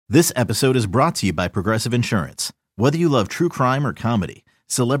This episode is brought to you by Progressive Insurance. Whether you love true crime or comedy,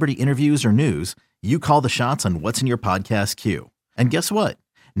 celebrity interviews or news, you call the shots on what's in your podcast queue. And guess what?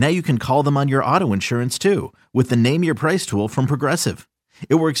 Now you can call them on your auto insurance too with the Name Your Price tool from Progressive.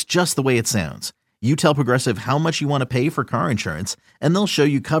 It works just the way it sounds. You tell Progressive how much you want to pay for car insurance, and they'll show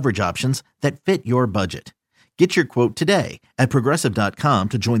you coverage options that fit your budget. Get your quote today at Progressive.com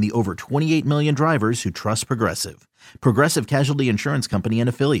to join the over 28 million drivers who trust Progressive. Progressive Casualty Insurance Company and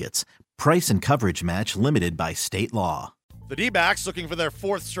Affiliates. Price and coverage match limited by state law. The D-backs looking for their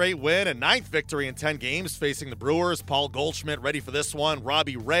fourth straight win and ninth victory in 10 games facing the Brewers. Paul Goldschmidt ready for this one.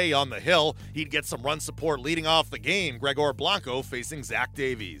 Robbie Ray on the hill. He'd get some run support leading off the game. Gregor Blanco facing Zach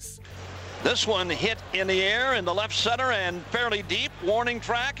Davies. This one hit in the air in the left center and fairly deep. Warning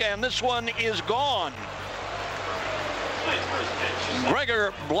track, and this one is gone.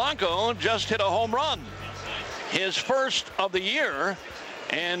 Gregor Blanco just hit a home run. His first of the year,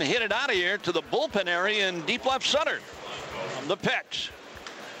 and hit it out of here to the bullpen area in deep left center. The pitch.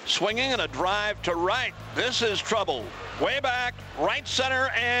 Swinging and a drive to right. This is trouble. Way back, right center,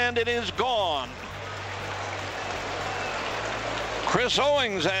 and it is gone. Chris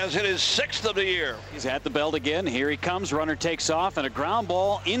Owings has hit his sixth of the year. He's at the belt again. Here he comes. Runner takes off, and a ground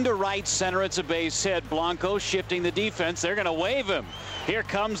ball into right center. It's a base hit. Blanco shifting the defense. They're going to wave him. Here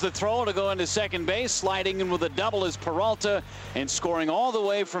comes the throw to go into second base. Sliding in with a double is Peralta, and scoring all the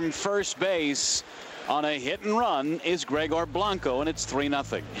way from first base on a hit and run is Gregor Blanco, and it's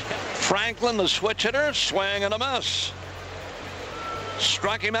 3-0. Franklin, the switch hitter, swing and a miss.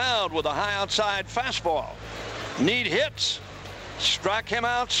 Struck him out with a high outside fastball. Need hits. Struck him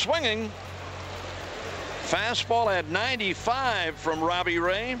out swinging. Fastball at 95 from Robbie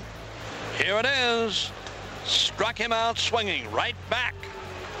Ray. Here it is. Struck him out swinging. Right back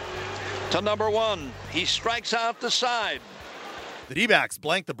to number one. He strikes out the side. The D-backs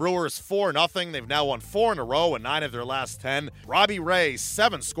blanked the Brewers 4-0. They've now won 4 in a row and 9 of their last 10. Robbie Ray,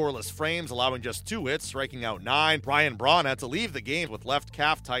 7 scoreless frames, allowing just 2 hits, striking out 9. Brian Braun had to leave the game with left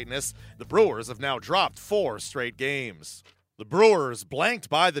calf tightness. The Brewers have now dropped 4 straight games. The Brewers blanked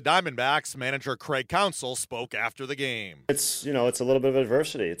by the Diamondbacks. Manager Craig Counsell spoke after the game. It's a little bit of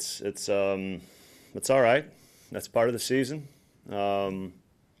adversity. It's all right. That's part of the season. We're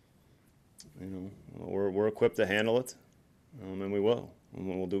equipped to handle it, and we will.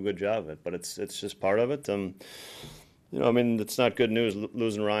 And we'll do a good job of it. But it's just part of it. It's not good news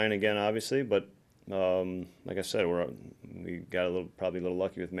losing Ryan again, obviously. But like I said, we got probably a little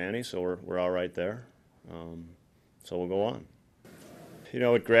lucky with Manny, so we're all right there. So we'll go on.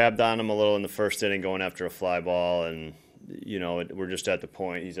 It grabbed on him a little in the first inning going after a fly ball, and, we're just at the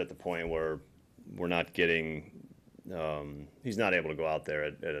point, he's at the point where we're not getting, he's not able to go out there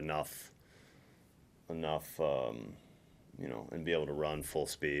at enough, and be able to run full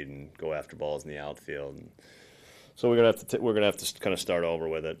speed and go after balls in the outfield. And so we're gonna have to kind of start over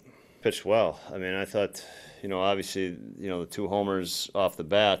with it. Pitched well. I thought, obviously, the 2 homers off the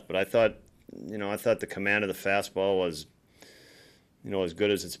bat, but I thought the command of the fastball was, as good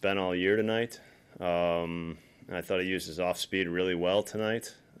as it's been all year tonight. I thought he used his off speed really well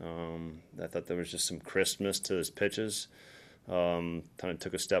tonight. I thought there was just some crispness to his pitches. Kind of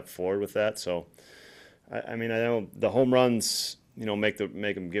took a step forward with that. So, I know the home runs, make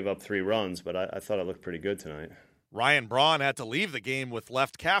him give up 3 runs, but I thought it looked pretty good tonight. Ryan Braun had to leave the game with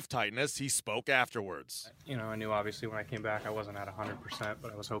left calf tightness. He spoke afterwards. I knew obviously when I came back I wasn't at 100%,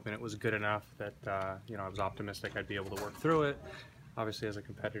 but I was hoping it was good enough that, I was optimistic I'd be able to work through it. Obviously, as a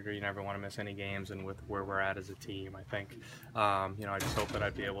competitor, you never want to miss any games, and with where we're at as a team, I think, I just hope that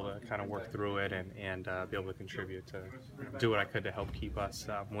I'd be able to kind of work through it and be able to contribute to do what I could to help keep us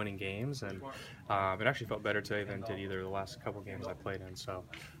winning games. And it actually felt better today than it did either of the last couple games I played in. So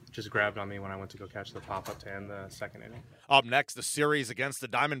it just grabbed on me when I went to go catch the pop-up to end the second inning. Up next, the series against the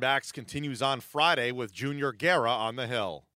Diamondbacks continues on Friday with Junior Guerra on the hill.